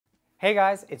Hey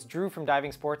guys, it's Drew from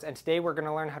Diving Sports, and today we're going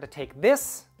to learn how to take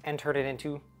this and turn it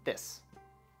into this.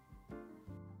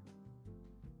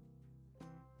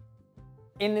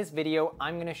 In this video,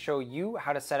 I'm going to show you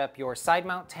how to set up your side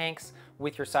mount tanks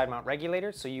with your side mount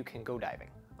regulators so you can go diving.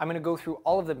 I'm going to go through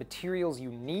all of the materials you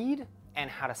need and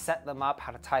how to set them up,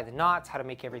 how to tie the knots, how to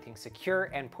make everything secure,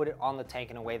 and put it on the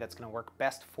tank in a way that's going to work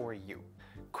best for you.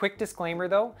 Quick disclaimer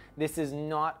though, this is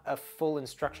not a full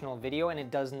instructional video and it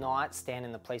does not stand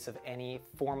in the place of any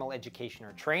formal education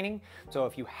or training. So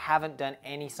if you haven't done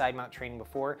any side mount training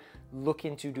before, look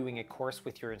into doing a course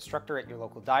with your instructor at your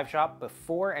local dive shop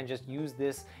before and just use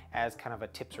this as kind of a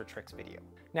tips or tricks video.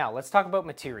 Now let's talk about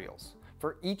materials.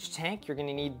 For each tank, you're going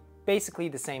to need basically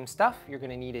the same stuff. You're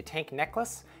going to need a tank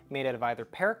necklace made out of either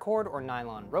paracord or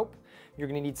nylon rope. You're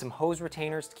going to need some hose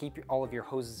retainers to keep all of your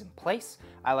hoses in place.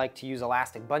 I like to use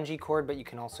elastic bungee cord, but you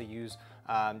can also use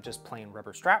just plain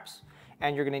rubber straps.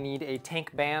 And you're going to need a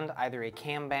tank band, either a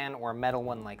cam band or a metal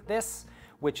one like this,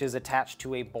 which is attached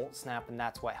to a bolt snap, and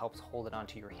that's what helps hold it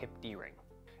onto your hip D-ring.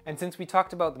 And since we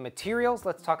talked about the materials,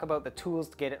 let's talk about the tools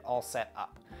to get it all set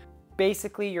up.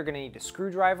 Basically, you're going to need a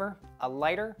screwdriver, a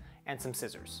lighter, and some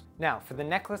scissors. Now, for the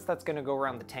necklace that's going to go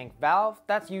around the tank valve,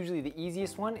 that's usually the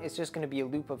easiest one. It's just going to be a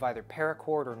loop of either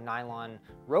paracord or nylon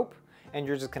rope, and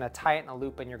you're just going to tie it in a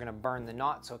loop and you're going to burn the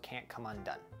knot so it can't come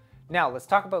undone. Now, let's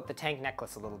talk about the tank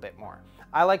necklace a little bit more.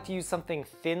 I like to use something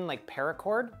thin like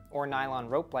paracord or nylon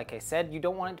rope, like I said. You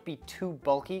don't want it to be too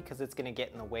bulky because it's going to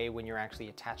get in the way when you're actually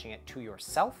attaching it to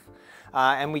yourself.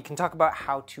 And we can talk about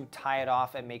how to tie it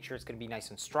off and make sure it's going to be nice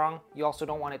and strong. You also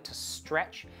don't want it to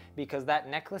stretch because that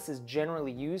necklace is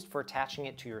generally used for attaching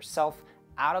it to yourself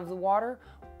out of the water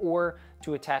or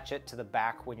to attach it to the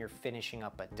back when you're finishing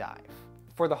up a dive.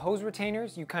 For the hose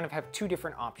retainers, you kind of have two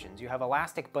different options. You have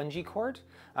elastic bungee cord,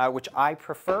 which I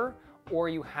prefer, or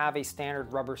you have a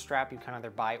standard rubber strap you can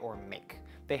either buy or make.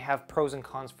 They have pros and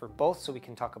cons for both, so we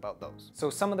can talk about those. So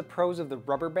some of the pros of the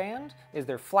rubber band is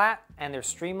they're flat and they're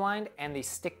streamlined and they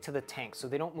stick to the tank, so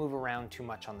they don't move around too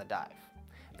much on the dive.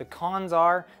 The cons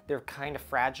are they're kind of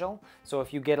fragile, so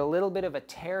if you get a little bit of a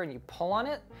tear and you pull on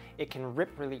it, it can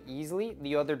rip really easily.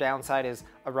 The other downside is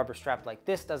a rubber strap like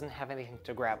this doesn't have anything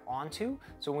to grab onto,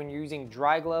 so when you're using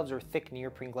dry gloves or thick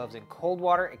neoprene gloves in cold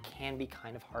water, it can be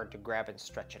kind of hard to grab and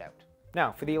stretch it out.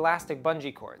 Now, for the elastic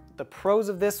bungee cord, the pros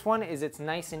of this one is it's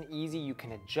nice and easy. You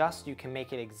can adjust, you can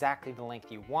make it exactly the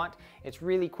length you want. It's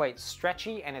really quite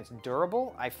stretchy and it's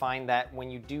durable. I find that when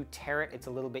you do tear it, it's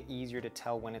a little bit easier to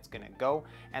tell when it's gonna go,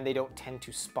 and they don't tend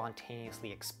to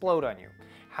spontaneously explode on you.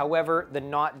 However, the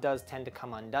knot does tend to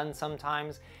come undone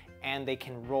sometimes, and they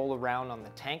can roll around on the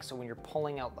tank, so when you're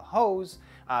pulling out the hose,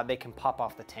 they can pop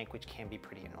off the tank, which can be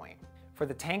pretty annoying. For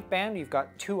the tank band, you've got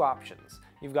two options.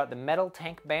 You've got the metal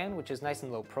tank band, which is nice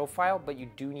and low profile, but you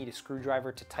do need a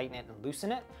screwdriver to tighten it and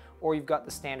loosen it. Or you've got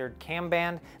the standard cam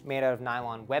band made out of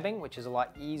nylon webbing, which is a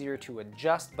lot easier to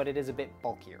adjust, but it is a bit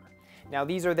bulkier. Now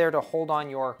these are there to hold on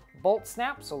your bolt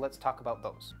snap, so let's talk about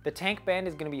those. The tank band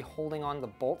is going to be holding on the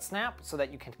bolt snap so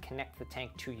that you can connect the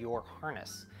tank to your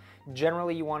harness.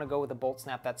 Generally, you want to go with a bolt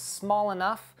snap that's small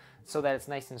enough so that it's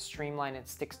nice and streamlined, it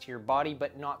sticks to your body,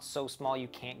 but not so small you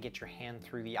can't get your hand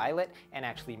through the eyelet and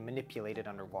actually manipulate it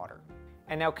underwater.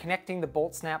 And now connecting the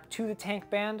bolt snap to the tank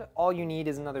band, all you need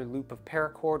is another loop of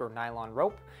paracord or nylon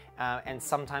rope, and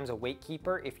sometimes a weight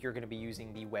keeper if you're going to be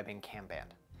using the webbing cam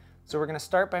band. So we're going to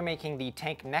start by making the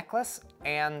tank necklace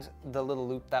and the little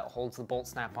loop that holds the bolt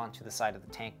snap onto the side of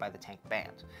the tank by the tank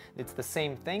band. It's the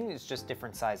same thing, it's just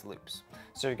different size loops.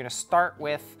 So you're going to start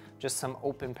with just some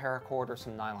open paracord or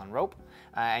some nylon rope,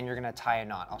 and you're going to tie a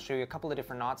knot. I'll show you a couple of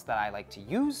different knots that I like to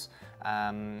use,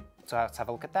 so let's have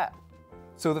a look at that.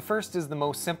 So the first is the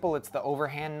most simple, it's the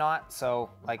overhand knot. So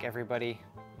like everybody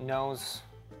knows,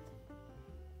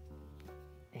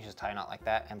 you just tie a knot like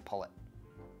that and pull it.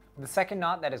 The second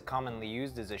knot that is commonly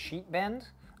used is a sheet bend,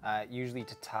 usually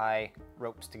to tie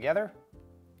ropes together,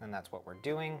 and that's what we're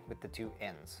doing with the two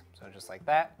ends. So just like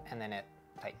that, and then it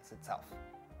tightens itself.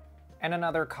 And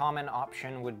another common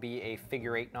option would be a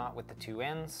figure 8 knot with the two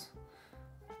ends,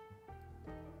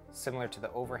 similar to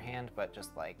the overhand, but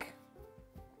just like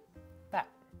that.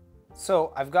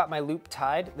 So I've got my loop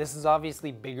tied. This is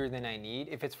obviously bigger than I need.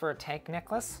 If it's for a tank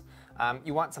necklace,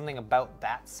 you want something about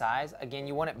that size. Again,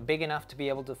 you want it big enough to be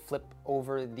able to flip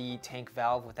over the tank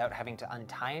valve without having to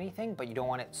untie anything, but you don't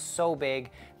want it so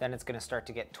big then it's going to start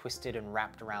to get twisted and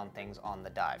wrapped around things on the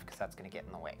dive, because that's going to get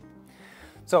in the way.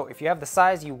 So if you have the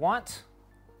size you want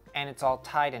and it's all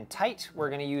tied and tight, we're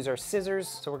going to use our scissors.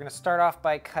 So we're going to start off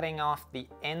by cutting off the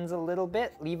ends a little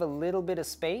bit, leave a little bit of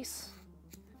space,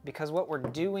 because what we're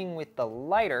doing with the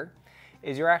lighter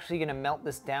is you're actually gonna melt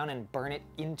this down and burn it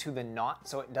into the knot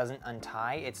so it doesn't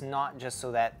untie. It's not just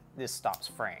so that this stops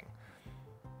fraying.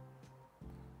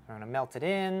 I'm gonna melt it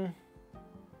in.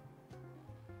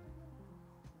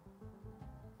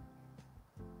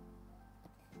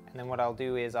 And then what I'll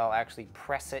do is I'll actually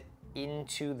press it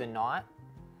into the knot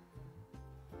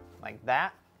like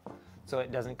that, so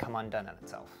it doesn't come undone on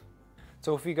itself.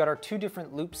 So if we got our two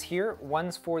different loops here,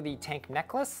 one's for the tank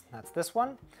necklace, that's this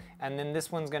one, and then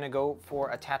this one's gonna go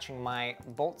for attaching my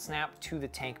bolt snap to the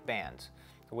tank band.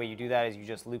 The way you do that is you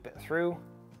just loop it through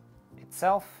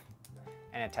itself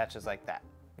and it attaches like that.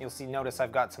 Notice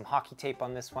I've got some hockey tape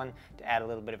on this one to add a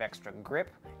little bit of extra grip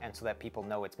and so that people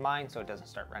know it's mine so it doesn't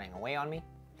start running away on me.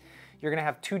 You're gonna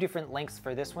have two different lengths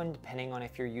for this one depending on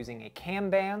if you're using a cam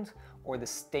band or the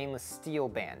stainless steel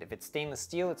band. If it's stainless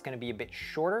steel, it's gonna be a bit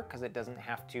shorter because it doesn't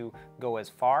have to go as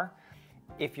far.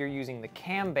 If you're using the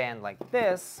cam band like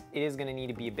this, it is gonna need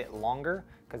to be a bit longer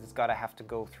because it's gotta have to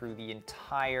go through the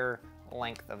entire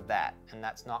length of that, and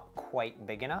that's not quite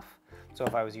big enough. So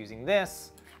if I was using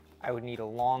this, I would need a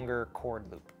longer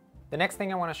cord loop. The next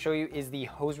thing I want to show you is the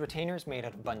hose retainers made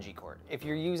out of bungee cord. If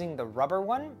you're using the rubber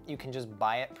one, you can just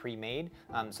buy it pre-made,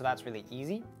 so that's really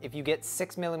easy. If you get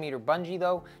 6mm bungee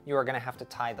though, you are going to have to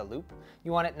tie the loop.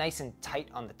 You want it nice and tight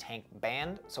on the tank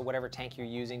band, so whatever tank you're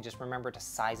using, just remember to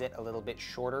size it a little bit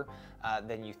shorter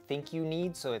than you think you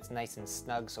need, so it's nice and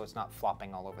snug so it's not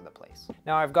flopping all over the place.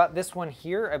 Now I've got this one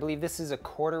here. I believe this is a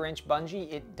 1/4 inch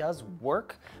bungee. It does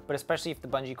work, but especially if the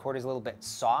bungee cord is a little bit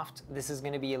soft, this is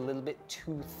going to be a little bit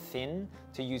too thin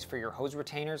to use for your hose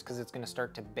retainers because it's going to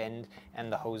start to bend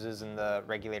and the hoses and the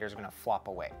regulators are going to flop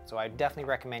away. So I definitely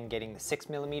recommend getting the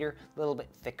 6mm, a little bit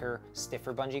thicker,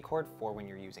 stiffer bungee cord for when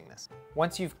you're using this.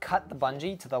 Once you've cut the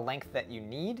bungee to the length that you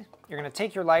need, you're going to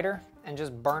take your lighter and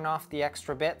just burn off the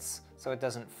extra bits so it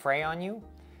doesn't fray on you.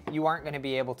 You aren't going to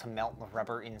be able to melt the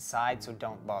rubber inside, so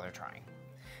don't bother trying.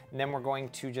 And then we're going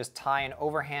to just tie an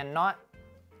overhand knot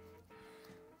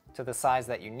to the size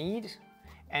that you need.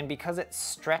 And because it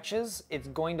stretches, it's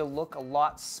going to look a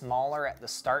lot smaller at the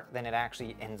start than it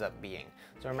actually ends up being.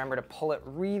 So remember to pull it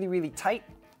really, really tight,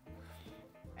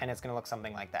 and it's gonna look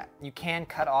something like that. You can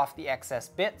cut off the excess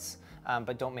bits,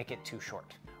 but don't make it too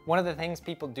short. One of the things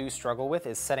people do struggle with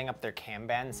is setting up their cam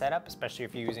band setup, especially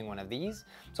if you're using one of these.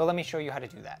 So let me show you how to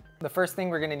do that. The first thing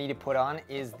we're gonna need to put on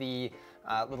is the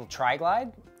little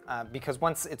tri-glide, because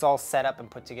once it's all set up and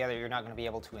put together, you're not gonna be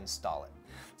able to install it.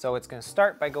 So it's gonna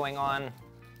start by going on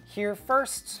here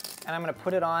first, and I'm gonna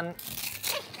put it on,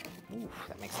 ooh,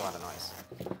 that makes a lot of noise,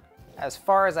 as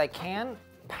far as I can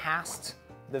past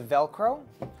the Velcro.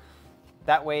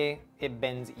 That way it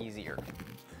bends easier.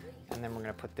 And then we're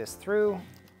gonna put this through.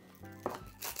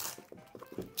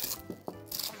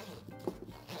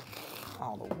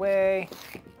 All the way.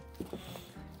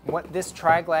 What this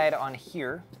tri-glide on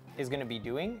here is gonna be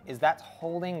doing is that's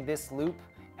holding this loop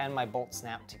and my bolt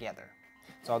snap together.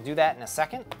 So I'll do that in a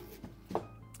second.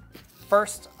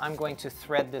 First, I'm going to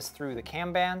thread this through the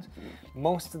cam band.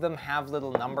 Most of them have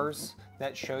little numbers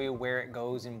that show you where it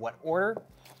goes in what order.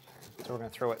 So we're gonna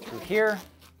throw it through here,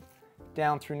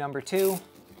 down through number 2,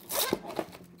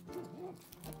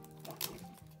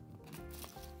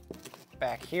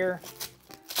 back here.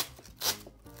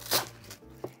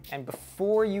 And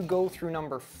before you go through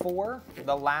number 4,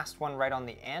 the last one right on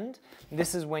the end,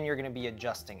 this is when you're gonna be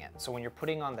adjusting it. So when you're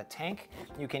putting on the tank,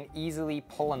 you can easily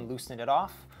pull and loosen it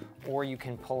off, or you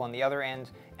can pull on the other end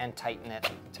and tighten it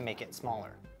to make it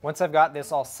smaller. Once I've got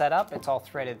this all set up, it's all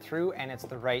threaded through and it's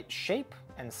the right shape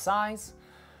and size,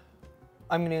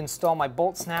 I'm gonna install my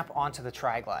bolt snap onto the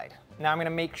tri-glide. Now I'm gonna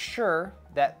make sure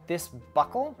that this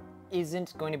buckle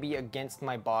isn't going to be against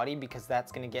my body because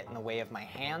that's going to get in the way of my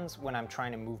hands when I'm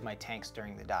trying to move my tanks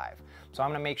during the dive. So I'm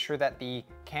going to make sure that the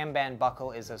cam band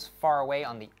buckle is as far away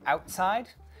on the outside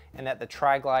and that the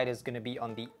tri-glide is going to be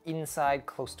on the inside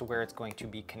close to where it's going to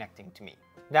be connecting to me.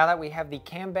 Now that we have the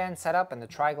cam band set up and the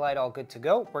tri-glide all good to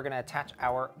go, we're going to attach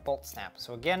our bolt snap.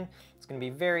 So again, it's going to be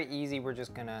very easy. We're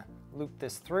just going to loop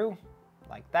this through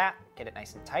like that, get it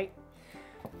nice and tight,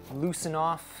 loosen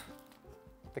off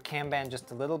the cam band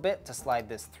just a little bit to slide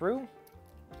this through. And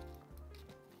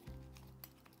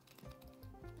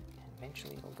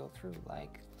eventually it'll go through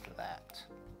like that.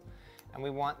 And we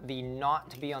want the knot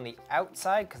to be on the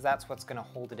outside because that's what's going to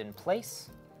hold it in place,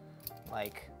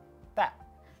 like that.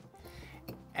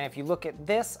 And if you look at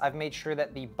this, I've made sure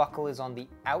that the buckle is on the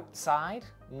outside,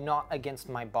 not against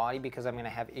my body, because I'm going to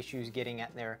have issues getting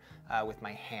at there with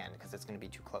my hand because it's going to be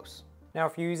too close. Now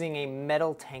if you're using a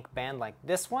metal tank band like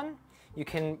this one, You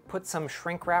can put some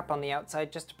shrink wrap on the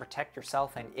outside just to protect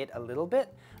yourself and it a little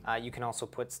bit. You can also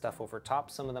put stuff over top.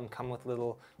 Some of them come with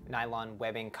little nylon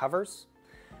webbing covers.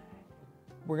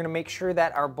 We're gonna make sure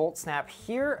that our bolt snap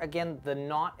here, again, the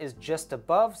knot is just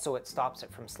above so it stops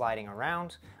it from sliding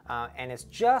around. And it's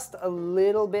just a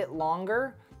little bit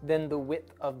longer than the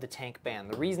width of the tank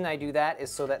band. The reason I do that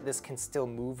is so that this can still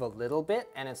move a little bit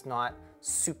and it's not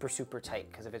super, super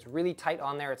tight, because if it's really tight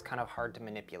on there, it's kind of hard to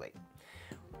manipulate.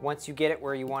 Once you get it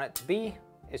where you want it to be,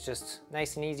 it's just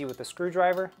nice and easy with a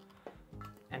screwdriver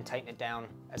and tighten it down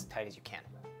as tight as you can.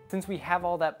 Since we have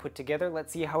all that put together,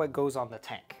 let's see how it goes on the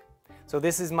tank. So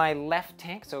this is my left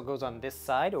tank, so it goes on this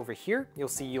side over here.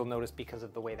 You'll notice because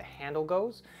of the way the handle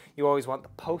goes, you always want the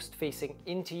post facing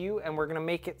into you, and we're gonna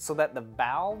make it so that the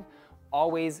valve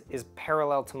always is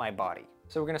parallel to my body.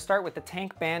 So we're gonna start with the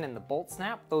tank band and the bolt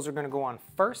snap. Those are gonna go on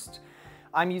first.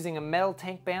 I'm using a metal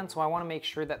tank band, so I wanna make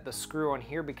sure that the screw on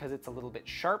here, because it's a little bit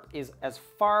sharp, is as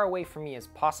far away from me as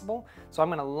possible. So I'm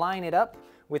gonna line it up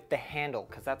with the handle,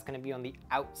 because that's gonna be on the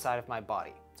outside of my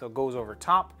body. So it goes over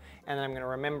top, and then I'm gonna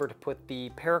remember to put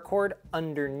the paracord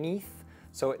underneath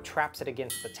so it traps it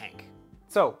against the tank.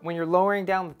 So when you're lowering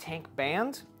down the tank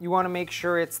band, you wanna make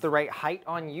sure it's the right height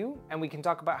on you, and we can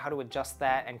talk about how to adjust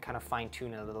that and kind of fine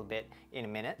tune it a little bit in a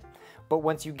minute. But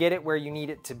once you get it where you need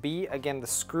it to be, again, the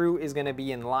screw is gonna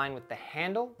be in line with the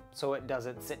handle so it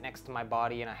doesn't sit next to my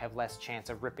body and I have less chance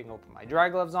of ripping open my dry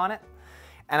gloves on it.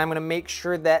 And I'm gonna make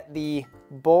sure that the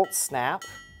bolt snap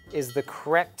is the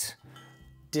correct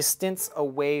distance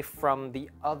away from the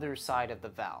other side of the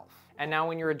valve. And now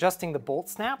when you're adjusting the bolt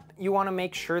snap, you wanna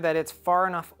make sure that it's far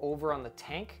enough over on the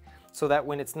tank so that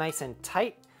when it's nice and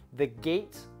tight, the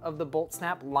gate of the bolt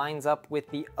snap lines up with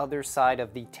the other side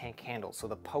of the tank handle. So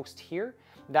the post here,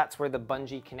 that's where the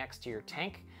bungee connects to your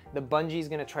tank. The bungee is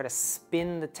gonna try to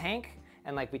spin the tank,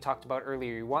 and like we talked about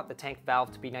earlier, you want the tank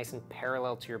valve to be nice and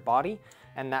parallel to your body,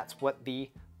 and that's what the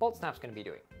bolt snap's gonna be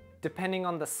doing. Depending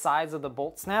on the size of the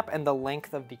bolt snap and the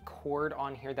length of the cord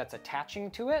on here that's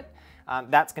attaching to it,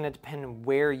 that's gonna depend on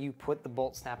where you put the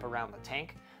bolt snap around the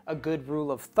tank. A good rule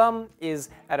of thumb is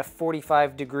at a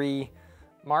 45-degree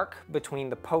mark between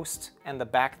the post and the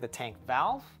back of the tank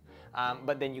valve,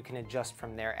 but then you can adjust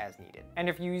from there as needed. And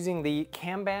if you're using the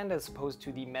cam band as opposed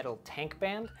to the metal tank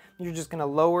band, you're just gonna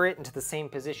lower it into the same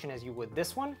position as you would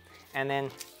this one, and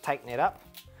then tighten it up,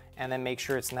 and then make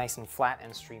sure it's nice and flat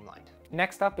and streamlined.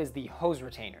 Next up is the hose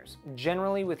retainers.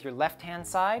 Generally with your left-hand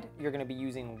side, you're gonna be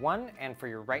using one, and for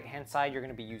your right-hand side, you're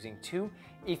gonna be using two,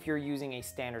 if you're using a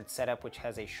standard setup which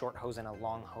has a short hose and a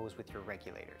long hose with your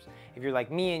regulators. If you're like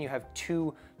me and you have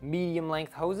two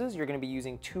medium-length hoses, you're gonna be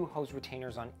using two hose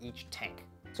retainers on each tank.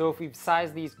 So if we've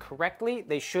sized these correctly,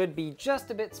 they should be just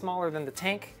a bit smaller than the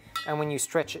tank, and when you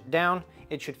stretch it down,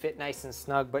 it should fit nice and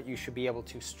snug, but you should be able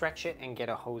to stretch it and get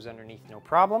a hose underneath no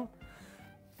problem,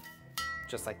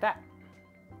 just like that.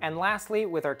 And lastly,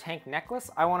 with our tank necklace,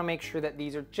 I wanna make sure that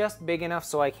these are just big enough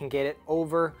so I can get it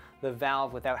over the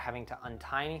valve without having to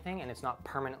untie anything, and it's not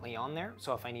permanently on there.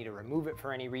 So if I need to remove it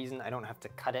for any reason, I don't have to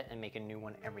cut it and make a new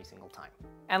one every single time.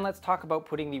 And let's talk about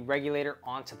putting the regulator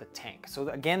onto the tank. So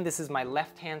again, this is my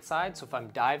left-hand side. So if I'm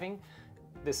diving,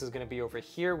 this is gonna be over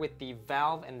here with the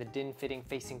valve and the DIN fitting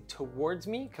facing towards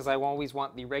me, because I always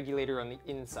want the regulator on the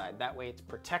inside. That way it's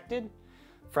protected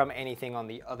from anything on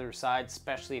the other side,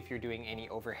 especially if you're doing any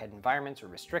overhead environments or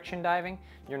restriction diving.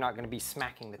 You're not gonna be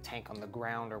smacking the tank on the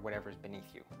ground or whatever's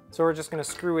beneath you. So we're just gonna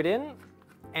screw it in,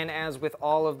 and as with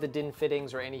all of the DIN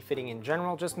fittings or any fitting in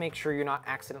general, just make sure you're not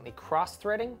accidentally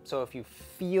cross-threading. So if you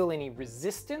feel any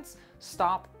resistance,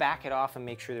 stop, back it off, and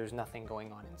make sure there's nothing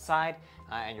going on inside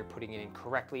and you're putting it in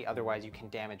correctly. Otherwise you can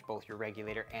damage both your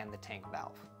regulator and the tank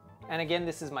valve. And again,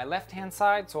 this is my left-hand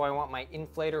side, so I want my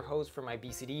inflator hose for my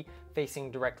BCD facing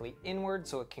directly inward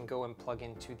so it can go and plug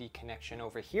into the connection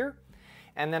over here.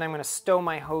 And then I'm gonna stow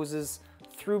my hoses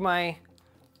through my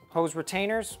hose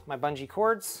retainers, my bungee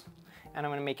cords, and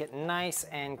I'm gonna make it nice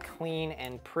and clean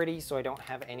and pretty so I don't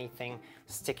have anything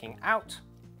sticking out.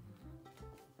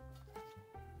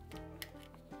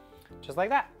 Just like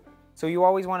that. So you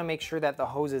always wanna make sure that the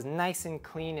hose is nice and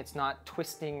clean, it's not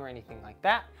twisting or anything like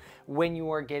that. When you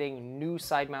are getting new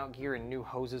side mount gear and new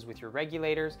hoses with your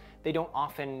regulators, they don't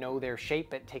often know their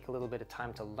shape, but take a little bit of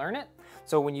time to learn it.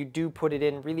 So when you do put it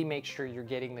in, really make sure you're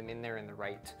getting them in there in the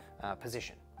right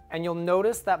position. And you'll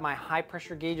notice that my high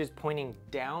pressure gauge is pointing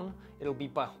down. It'll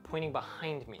be pointing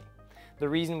behind me. The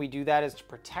reason we do that is to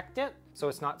protect it, so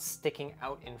it's not sticking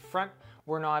out in front.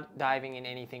 We're not diving in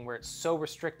anything where it's so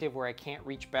restrictive where I can't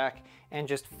reach back and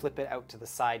just flip it out to the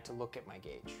side to look at my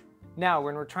gauge. Now,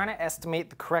 when we're trying to estimate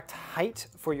the correct height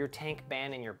for your tank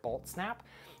band and your bolt snap,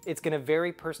 It's gonna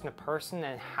vary person to person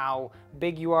and how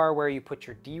big you are, where you put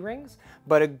your D-rings.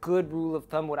 But a good rule of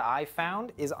thumb, what I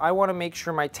found, is I wanna make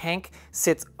sure my tank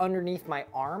sits underneath my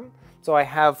arm, so I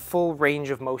have full range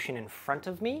of motion in front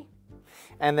of me.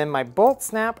 And then my bolt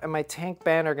snap and my tank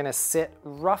band are gonna sit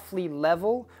roughly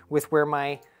level with where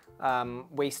my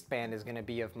waistband is gonna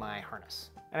be of my harness.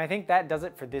 And I think that does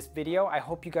it for this video. I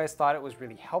hope you guys thought it was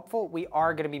really helpful. We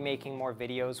are gonna be making more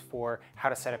videos for how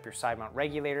to set up your side mount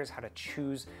regulators, how to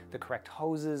choose the correct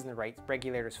hoses and the right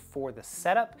regulators for the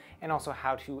setup, and also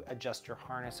how to adjust your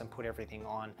harness and put everything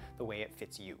on the way it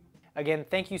fits you. Again,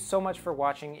 thank you so much for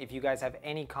watching. If you guys have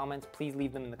any comments, please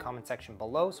leave them in the comment section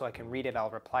below so I can read it. I'll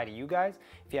reply to you guys.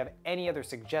 If you have any other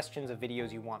suggestions of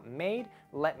videos you want made,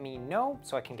 let me know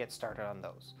so I can get started on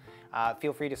those.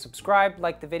 Feel free to subscribe,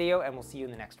 like the video, and we'll see you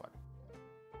in the next one.